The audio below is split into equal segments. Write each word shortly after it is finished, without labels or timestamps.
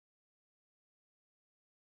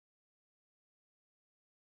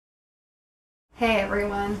Hey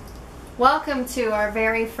everyone, welcome to our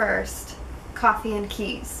very first Coffee and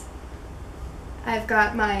Keys. I've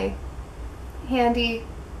got my handy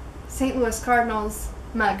St. Louis Cardinals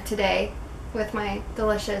mug today with my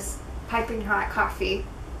delicious piping hot coffee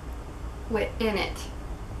in it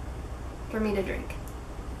for me to drink.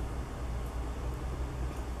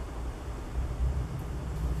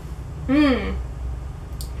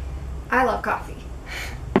 I love coffee.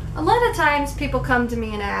 A lot of times people come to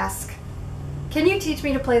me and ask, can you teach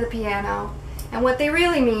me to play the piano? And what they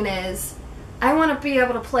really mean is, I want to be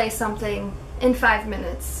able to play something in 5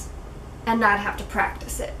 minutes and not have to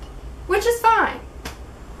practice it, which is fine.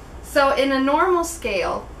 So in a normal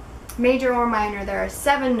scale, major or minor, there are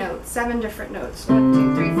 7 notes, 7 different notes. 1,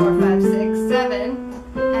 2, 3, 4, 5, 6, 7,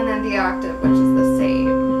 and then the octave, which is the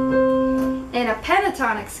same. In a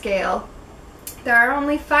pentatonic scale, there are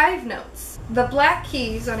only 5 notes. The black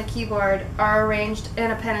keys on a keyboard are arranged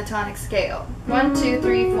in a pentatonic scale. 1, 2,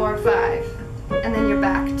 3, 4, 5. And then you're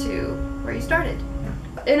back to where you started.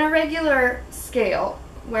 In a regular scale,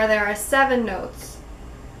 where there are 7 notes,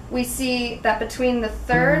 we see that between the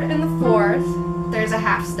 3rd and the 4th, there's a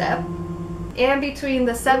half step. And between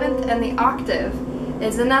the 7th and the octave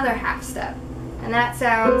is another half step. And that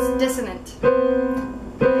sounds dissonant. If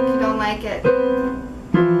you don't like it,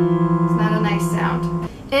 it's not a nice sound.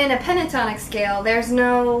 In a pentatonic scale, there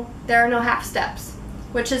are no half steps,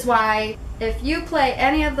 which is why if you play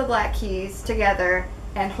any of the black keys together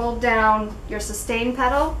and hold down your sustain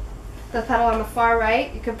pedal, the pedal on the far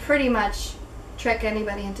right, you could pretty much trick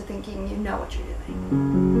anybody into thinking you know what you're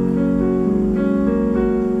doing.